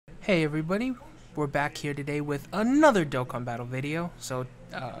Hey everybody, we're back here today with another Dokkan battle video. So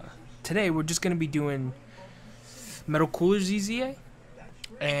today we're just going to be doing Metal Coolers EZA,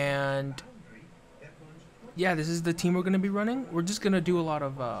 and yeah, this is the team we're going to be running. We're just going to do a lot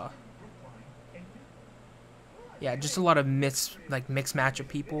of just a lot of mixed matchup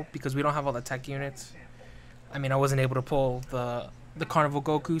people because we don't have all the tech units. I mean, I wasn't able to pull the Carnival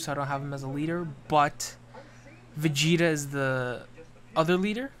Goku, so I don't have him as a leader, but Vegeta is the other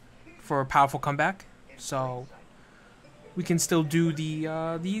leader for a powerful comeback, so we can still do the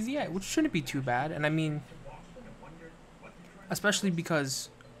EZA, which shouldn't be too bad. And I mean, especially because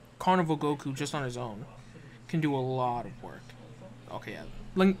Carnival Goku just on his own can do a lot of work. Okay,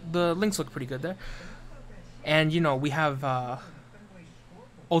 yeah, the links look pretty good there, and you know we have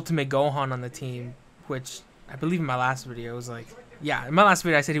Ultimate Gohan on the team, which I believe in my last video was like, yeah, in my last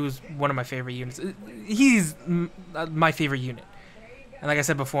video I said he was one of my favorite units. He's my favorite unit. And like I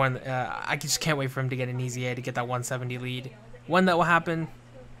said before, I just can't wait for him to get an EZA to get that 170 lead. When that will happen,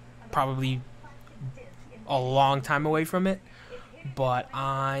 probably a long time away from it. But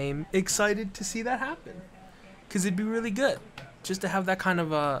I'm excited to see that happen, because it'd be really good just to have that kind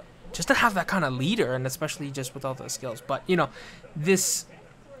of leader, and especially just with all those skills. But you know, this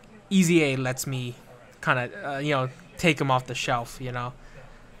EZA lets me kind of take him off the shelf. You know,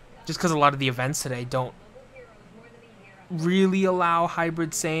 just because a lot of the events today don't really allow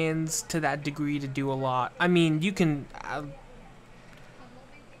hybrid Saiyans to that degree to do a lot. I mean, you can,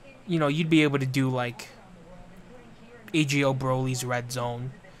 you'd be able to do like AGO Broly's Red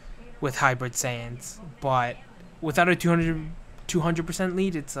Zone with hybrid Saiyans, but without a 200%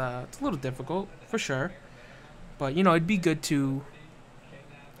 lead, it's a little difficult for sure. But you know, it'd be good to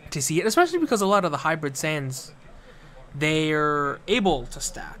see it, especially because a lot of the hybrid Saiyans, they're able to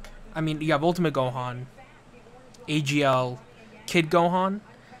stack. I mean, you have Ultimate Gohan, AGL, Kid Gohan.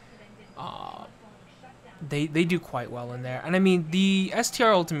 They do quite well in there. And I mean, the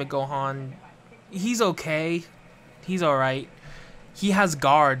STR Ultimate Gohan, he's okay. He's alright. He has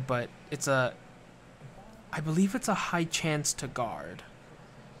guard, but I believe it's a high chance to guard.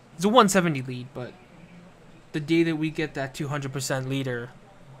 It's a 170 lead, but the day that we get that 200% leader,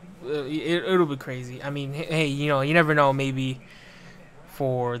 it'll be crazy. I mean, hey, you never know, maybe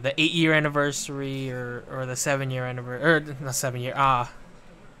for the 8-year anniversary or the 7-year anniversary, or not 7-year,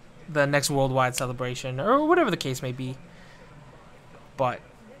 the next worldwide celebration, or whatever the case may be. But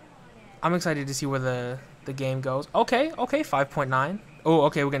I'm excited to see where the game goes. Okay, 5.9. Oh,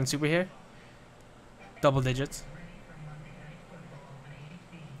 okay, we're getting super here. Double digits.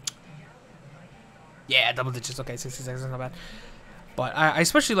 Yeah, double digits. Okay, 60 seconds, not bad. But I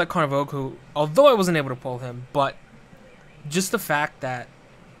especially like Carnival Goku, although I wasn't able to pull him, but just the fact that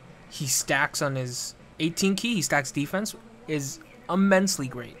he stacks on his 18 key, he stacks defense, is immensely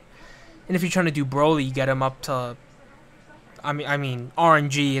great. And if you're trying to do Broly, you get him up to, I mean,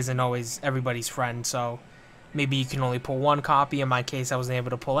 RNG isn't always everybody's friend, so maybe you can only pull one copy. In my case, I wasn't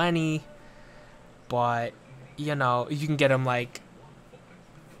able to pull any. But, you know, you can get him like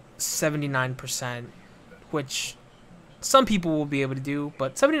 79%, which some people will be able to do,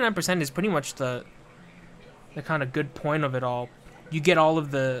 but 79% is pretty much the kind of good point of it all. You get all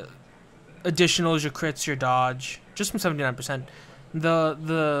of the additionals, your crits, your dodge, just from 79%.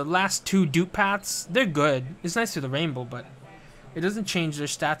 The last two dupe paths, they're good. It's nice to the rainbow, but it doesn't change their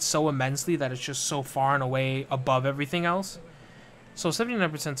stats so immensely that it's just so far and away above everything else. So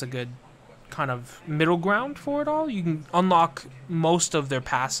 79% is a good kind of middle ground for it all. You can unlock most of their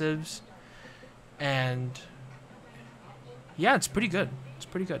passives, and yeah, it's pretty good. It's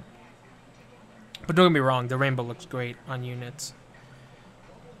pretty good. But don't get me wrong, the rainbow looks great on units.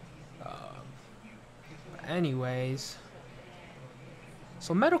 Anyways,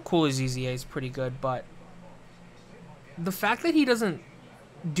 so Metal Cooler's EZA is pretty good, but the fact that he doesn't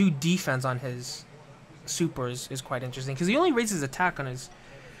do defense on his supers is quite interesting, because he only raises attack on his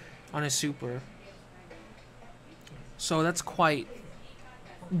super. So that's quite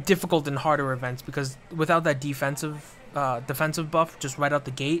difficult in harder events, because without that defensive buff just right out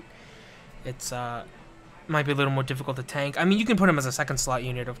the gate, it's might be a little more difficult to tank. I mean, you can put him as a second slot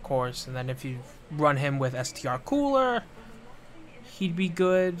unit, of course, and then if you run him with STR Cooler, he'd be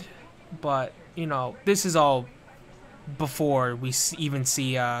good. But you know, this is all before we even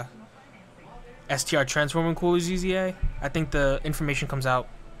see STR Transforming Cooler's EZA. I think the information comes out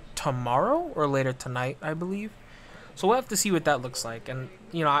tomorrow or later tonight, I believe. So we'll have to see what that looks like, and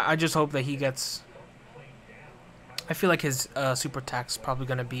you know, I just hope that he gets. I feel like his super attack's probably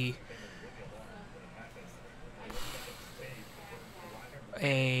gonna be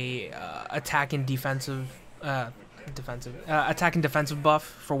a attack and defensive attack and defensive buff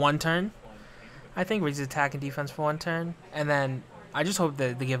for 1 turn. I think raises attack and defense for 1 turn, and then I just hope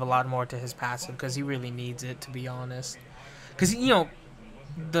that they give a lot more to his passive because he really needs it, to be honest. Because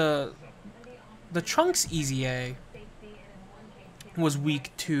the Trunks EZA was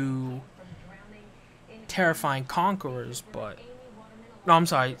weak to Terrifying Conquerors, but no, I'm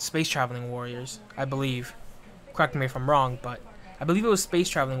sorry, Space Traveling Warriors, I believe. Correct me if I'm wrong, but I believe it was Space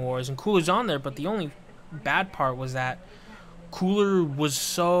Traveling Warriors, and Cooler's on there, but the only bad part was that Cooler was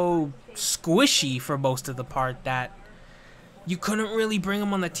so squishy for most of the part that you couldn't really bring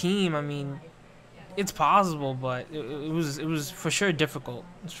him on the team. I mean, it's possible, but it was for sure difficult.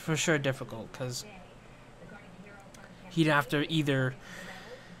 It's for sure difficult because he'd have to either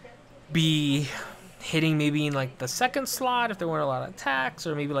be hitting maybe in like the second slot if there weren't a lot of attacks,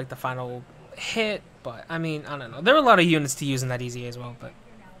 or maybe like the final hit. But I mean, I don't know. There were a lot of units to use in that EZA as well. But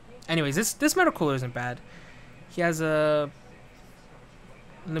anyways, this Metal Cooler isn't bad. He has a.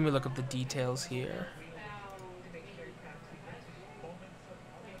 Let me look up the details here.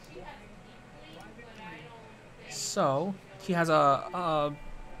 So he has a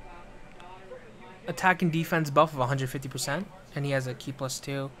attack and defense buff of 150%, and he has a key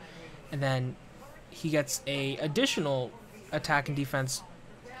 +2, and then he gets a additional attack and defense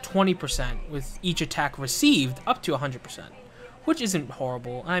 20% with each attack received up to 100%, which isn't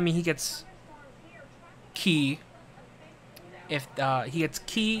horrible. I mean, he gets key if he gets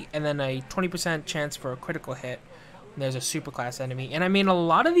key, and then a 20% chance for a critical hit when there's a superclass enemy. And I mean, a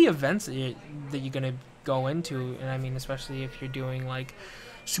lot of the events that you're gonna go into, and I mean, especially if you're doing like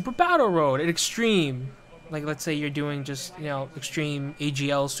Super Battle Road at Extreme, like let's say you're doing just Extreme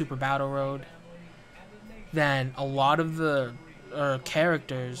AGL Super Battle Road, then a lot of the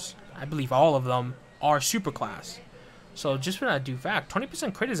characters, I believe all of them, are superclass. So just for that fact,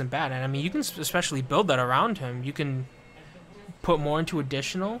 20% crit isn't bad, and I mean, you can especially build that around him. You can put more into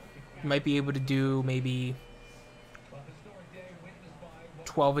additional. You might be able to do maybe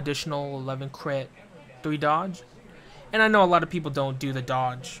 12 additional, 11 crit, 3 dodge. And I know a lot of people don't do the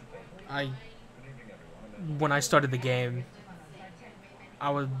dodge. When I started the game,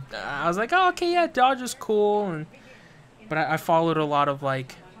 I was like, oh, okay, yeah, dodge is cool, but I followed a lot of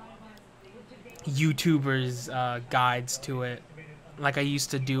like YouTubers guides to it. Like I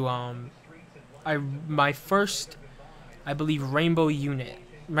used to do my first, I believe, Rainbow unit.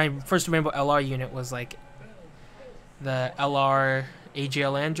 My first Rainbow LR unit was like the LR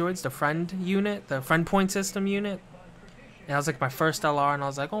AGL androids, the friend unit, the friend point system unit. And that was like my first LR, and I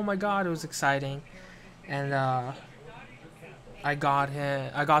was like, oh my god, it was exciting. And I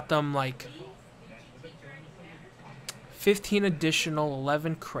got them like 15 additional,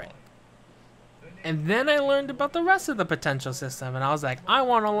 11 crit. And then I learned about the rest of the potential system, and I was like, I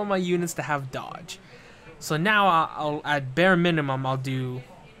want all of my units to have dodge. So now I'll at bare minimum, I'll do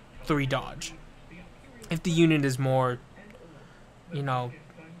 3 dodge. If the unit is more,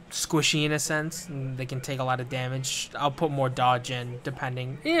 squishy in a sense, and they can take a lot of damage, I'll put more dodge in,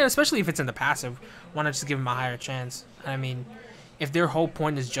 depending. Especially if it's in the passive. Why not just give them a higher chance? I mean, if their whole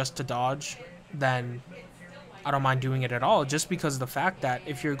point is just to dodge, then I don't mind doing it at all, just because of the fact that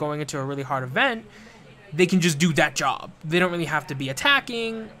if you're going into a really hard event, they can just do that job. They don't really have to be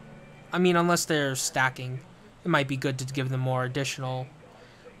attacking. I mean, unless they're stacking, it might be good to give them more additional,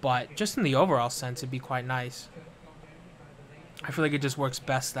 but just in the overall sense, it'd be quite nice. I feel like it just works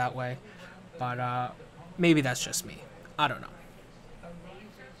best that way, but maybe that's just me. I don't know.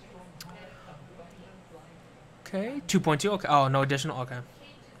 Okay, 2.2. Okay. Oh, no additional. Okay,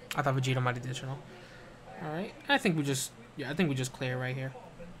 I thought Vegeta might additional. All right. I think we just clear right here.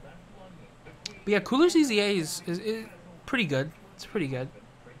 But yeah, Cooler's EZA is pretty good. It's pretty good.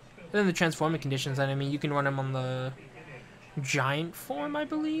 And then the transforming conditions. I mean, you can run him on the giant form, I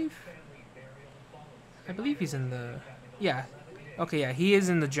believe. I believe he's in the Okay, yeah, he is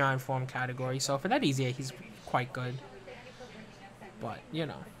in the giant form category. So for that EZA, he's quite good. But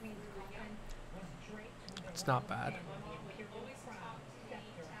it's not bad.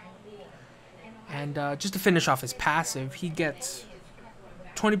 And just to finish off his passive, he gets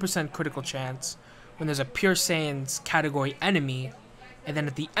 20% critical chance when there's a Pure Saiyan's category enemy, and then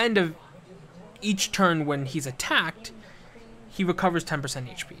at the end of each turn when he's attacked, he recovers 10%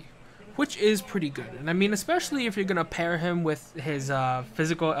 HP, which is pretty good. And I mean, especially if you're going to pair him with his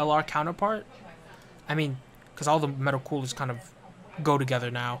physical LR counterpart, I mean, because all the Metal Coolers kind of go together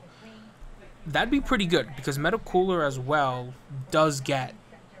now, that'd be pretty good, because Metal Cooler as well does get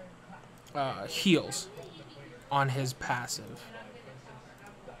heals on his passive.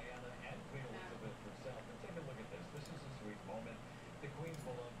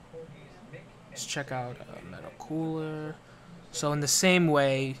 Let's check out Metal Cooler. So in the same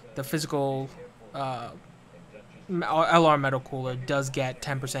way, the physical LR Metal Cooler does get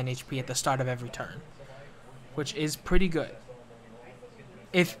 10% HP at the start of every turn, which is pretty good.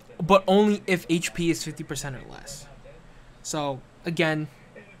 But only if HP is 50% or less. So again,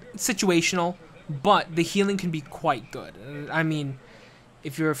 it's situational, but the healing can be quite good. I mean,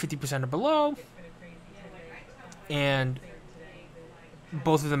 if you're 50% or below, and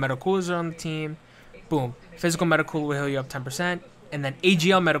both of the Metal Coolers are on the team, boom, physical Metal Cooler will heal you up 10%, and then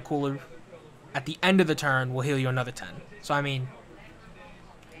AGL Metal Cooler at the end of the turn will heal you another 10. So I mean,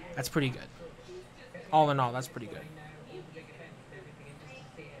 that's pretty good. All in all, that's pretty good.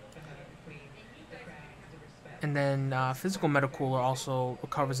 And then physical Metal Cooler also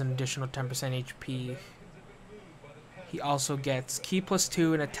recovers an additional 10% HP. He also gets Ki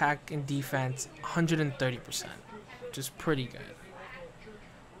 +2 in attack and defense, 130%, which is pretty good.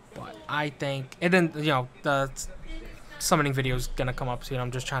 But I think, and then, you know, the summoning video is going to come up soon. I'm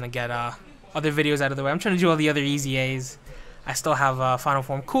just trying to get other videos out of the way. I'm trying to do all the other EZAs. I still have Final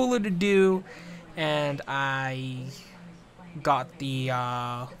Form Cooler to do, and I got the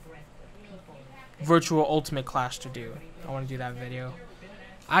Virtual Ultimate Clash to do. I want to do that video.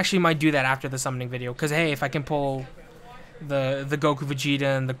 I actually might do that after the summoning video, because hey, if I can pull the Goku,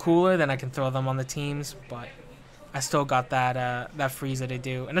 Vegeta, and the Cooler, then I can throw them on the teams. But I still got that Frieza to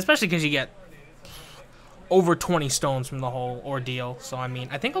do, and especially because you get over 20 stones from the whole ordeal. So I mean,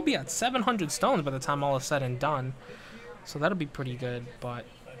 I think I'll be at 700 stones by the time all is said and done. So that'll be pretty good. But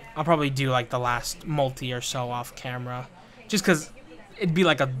I'll probably do like the last multi or so off camera, just because it'd be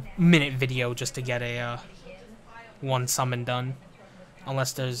like a minute video just to get a one summon done,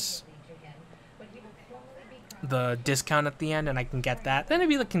 unless there's the discount at the end and I can get that. Then it'd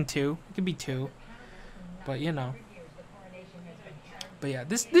be looking 2. It could be 2, but you know. But yeah,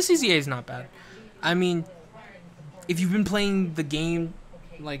 this EZA is not bad. I mean, if you've been playing the game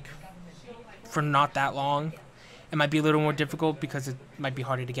like for not that long, it might be a little more difficult because it might be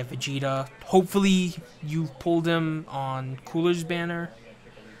harder to get Vegeta. Hopefully you pulled him on Cooler's banner.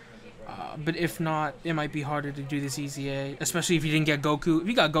 But if not, it might be harder to do this EZA, especially if you didn't get Goku. If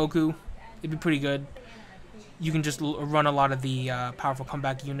you got Goku, it'd be pretty good. You can just run a lot of the powerful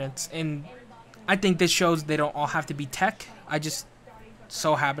comeback units. And I think this shows they don't all have to be tech. I just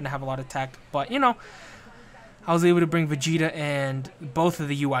so happen to have a lot of tech. But, you know, I was able to bring Vegeta and both of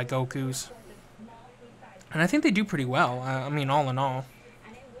the UI Gokus. And I think they do pretty well. I mean, all in all.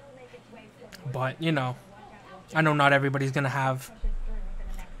 But, you know, I know not everybody's going to have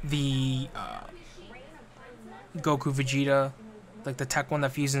the Goku Vegeta, like the tech one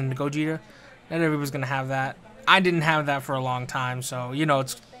that fuses into Gogeta. Not everybody's going to have that. I didn't have that for a long time, so, you know,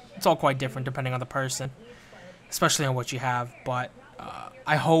 it's all quite different depending on the person, especially on what you have. But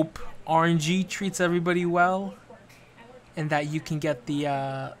I hope RNG treats everybody well, and that you can get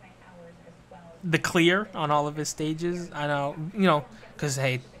the clear on all of his stages. I know, you know, because,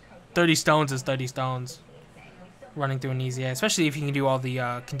 hey, 30 stones is 30 stones running through an EZA, especially if you can do all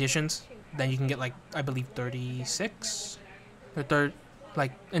the conditions. Then you can get, like, I believe 36 or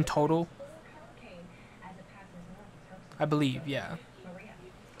like in total. I believe, yeah.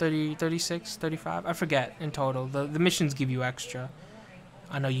 30, 36, 35, I forget in total. The missions give you extra.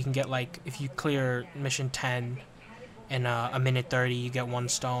 I know you can get, like, if you clear mission 10 in a minute 30, you get 1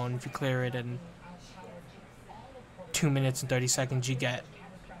 stone. If you clear it in 2 minutes and 30 seconds, you get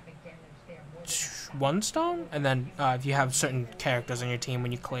 1 stone. And then if you have certain characters on your team,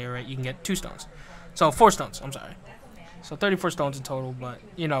 when you clear it, you can get 2 stones. So 4 stones, I'm sorry. So 34 stones in total, but,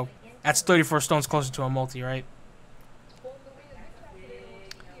 you know, that's 34 stones closer to a multi, right?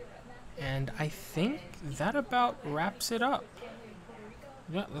 And I think that about wraps it up.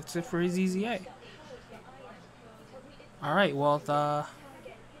 Yeah, that's it for his EZA. Alright, well, oh,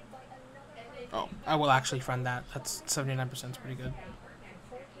 I will actually friend that. That's 79%, is pretty good.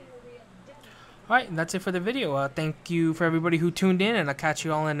 Alright, and that's it for the video. Thank you for everybody who tuned in, and I'll catch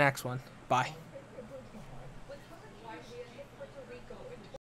you all in the next one. Bye.